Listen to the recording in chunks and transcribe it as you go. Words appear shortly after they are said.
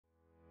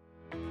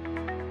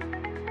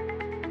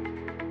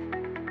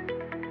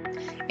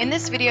In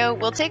this video,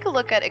 we'll take a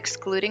look at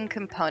excluding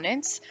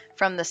components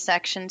from the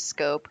section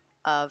scope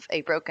of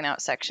a broken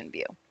out section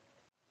view.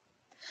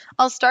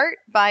 I'll start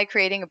by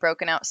creating a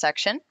broken out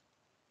section.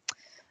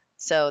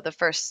 So the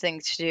first thing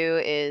to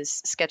do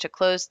is sketch a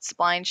closed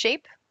spline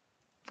shape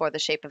for the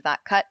shape of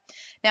that cut.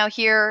 Now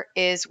here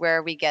is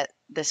where we get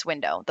this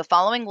window. The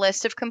following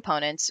list of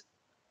components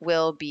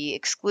will be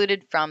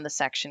excluded from the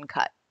section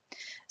cut.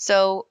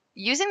 So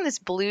using this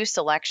blue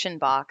selection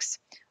box,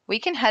 we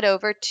can head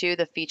over to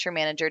the Feature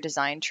Manager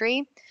design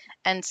tree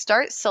and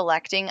start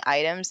selecting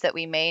items that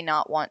we may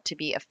not want to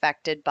be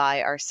affected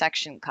by our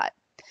section cut.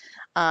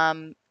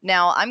 Now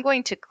I'm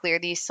going to clear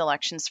these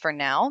selections for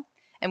now,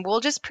 and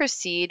we'll just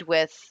proceed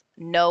with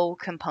no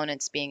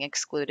components being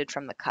excluded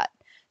from the cut.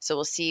 So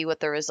we'll see what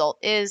the result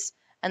is,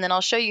 and then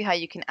I'll show you how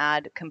you can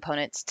add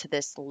components to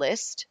this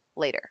list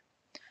later.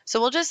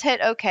 So we'll just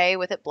hit OK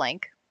with it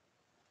blank.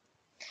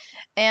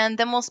 And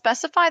then we'll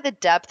specify the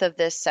depth of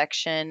this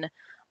section,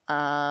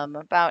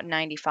 about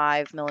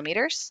 95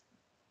 millimeters.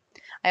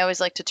 I always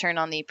like to turn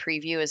on the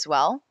preview as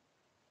well.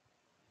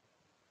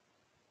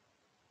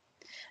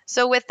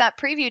 So with that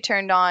preview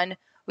turned on,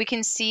 we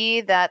can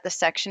see that the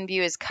section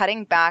view is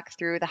cutting back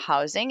through the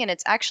housing, and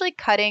it's actually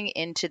cutting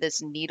into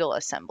this needle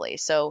assembly.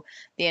 So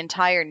the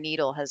entire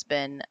needle has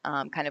been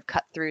kind of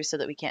cut through so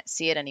that we can't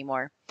see it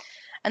anymore.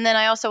 And then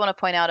I also want to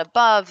point out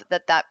above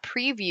that that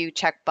preview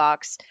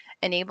checkbox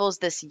enables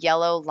this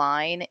yellow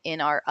line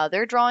in our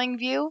other drawing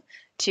view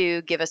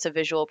to give us a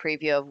visual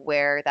preview of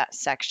where that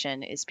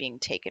section is being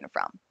taken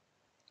from.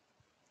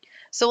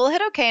 So we'll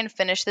hit OK and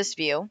finish this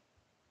view.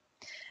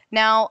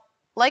 Now,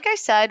 like I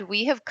said,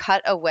 we have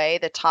cut away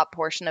the top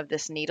portion of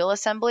this needle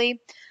assembly,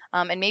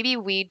 and maybe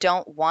we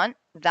don't want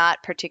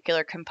that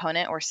particular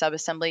component or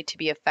subassembly to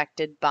be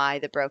affected by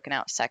the broken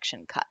out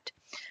section cut.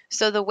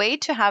 So the way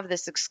to have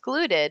this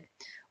excluded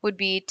would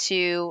be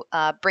to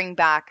bring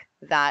back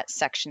that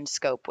section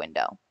scope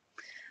window.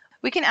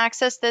 We can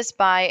access this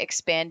by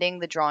expanding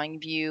the drawing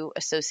view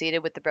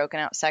associated with the broken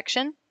out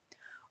section.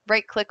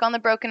 Right-click on the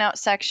broken out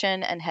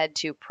section and head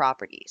to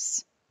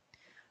Properties.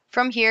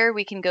 From here,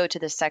 we can go to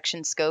the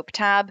Section Scope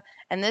tab,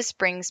 and this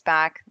brings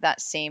back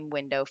that same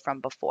window from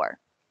before.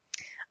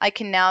 I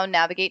can now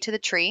navigate to the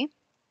tree,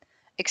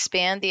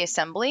 expand the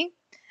assembly,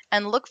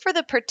 and look for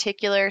the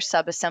particular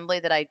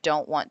subassembly that I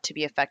don't want to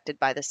be affected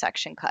by the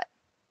section cut.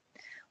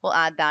 We'll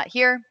add that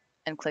here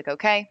and click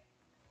OK.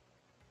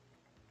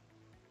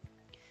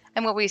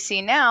 And what we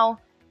see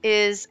now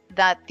is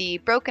that the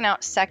broken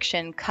out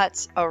section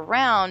cuts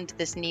around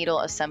this needle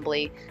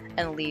assembly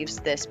and leaves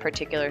this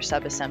particular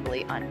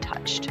subassembly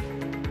untouched.